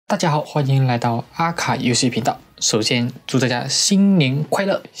大家好，欢迎来到阿卡游戏频道。首先祝大家新年快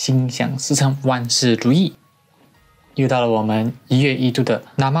乐，心想事成，万事如意。又到了我们1月1度的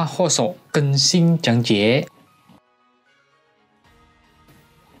生放送更新讲解。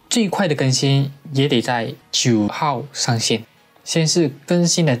最快的更新也得在9号上线。先是更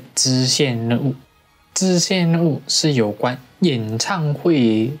新的支线任务，支线任务是有关演唱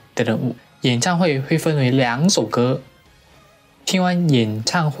会的任务。演唱会会分为2首歌，听完演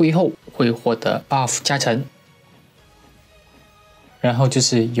唱会后会获得 buff 加成。然后就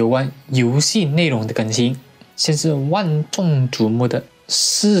是有关游戏内容的更新，先是万众瞩目的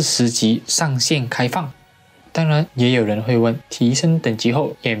40级上线开放。当然也有人会问，提升等级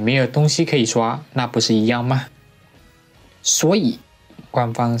后也没有东西可以刷，那不是一样吗？所以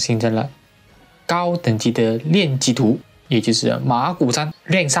官方新增了高等级的练级图，也就是马古山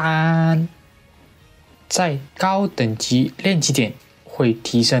练山。在高等级练级点会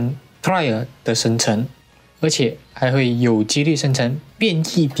提升 Trial 的生成，而且还会有几率生成变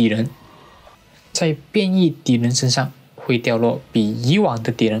异敌人。在变异敌人身上会掉落比以往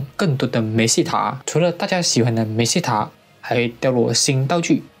的敌人更多的梅西塔，除了大家喜欢的梅西塔，还会掉落新道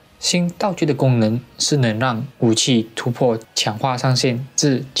具。新道具的功能是能让武器突破强化上限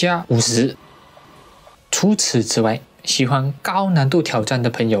至+50%。除此之外，喜欢高难度挑战的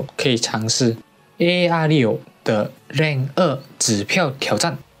朋友可以尝试 AR6 的 Rank 2纸票挑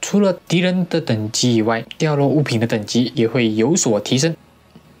战。除了敌人的等级以外，掉落物品的等级也会有所提升。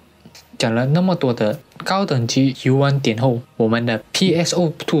讲了那么多的高等级游玩点后，我们的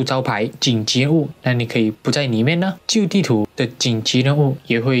PSO2 招牌紧急任务，那你可以不在里面呢？旧地图的紧急任务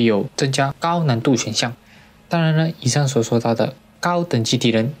也会有增加高难度选项。当然呢，以上所说到的高等级敌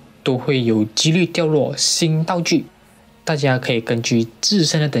人都会有几率掉落新道具，大家可以根据自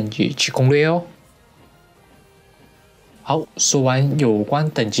身的等级去攻略哦。好，说完有关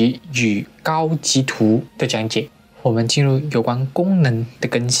等级与高级图的讲解，我们进入有关功能的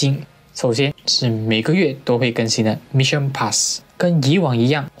更新。首先是每个月都会更新的 Mission Pass， 跟以往一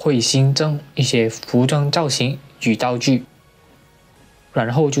样会新增一些服装造型与道具。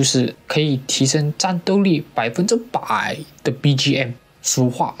然后就是可以提升战斗力100%的 BGM。 俗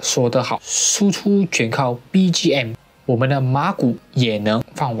话说得好，输出全靠 BGM， 我们的马古也能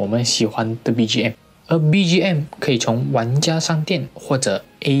放我们喜欢的 BGM， 而 BGM 可以从玩家商店或者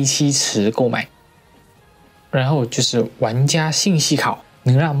AC 池购买。然后就是玩家信息考，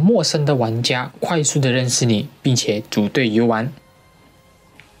能让陌生的玩家快速的认识你，并且组队游玩。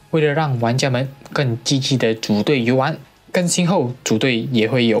为了让玩家们更积极的组队游玩，更新后组队也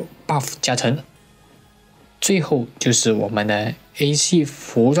会有 buff 加成。最后就是我们的 AC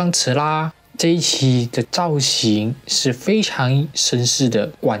服装池啦，这一期的造型是非常绅士的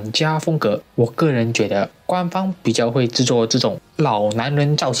管家风格。我个人觉得官方比较会制作这种老男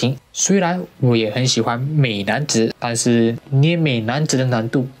人造型，虽然我也很喜欢美男子，但是捏美男子的难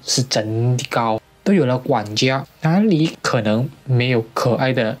度是真的高。都有了管家，哪里可能没有可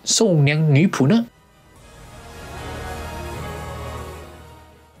爱的瘦娘女仆呢？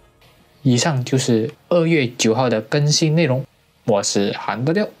以上就是2月9号的更新内容，我是韩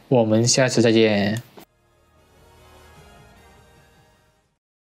德调，我们下次再见。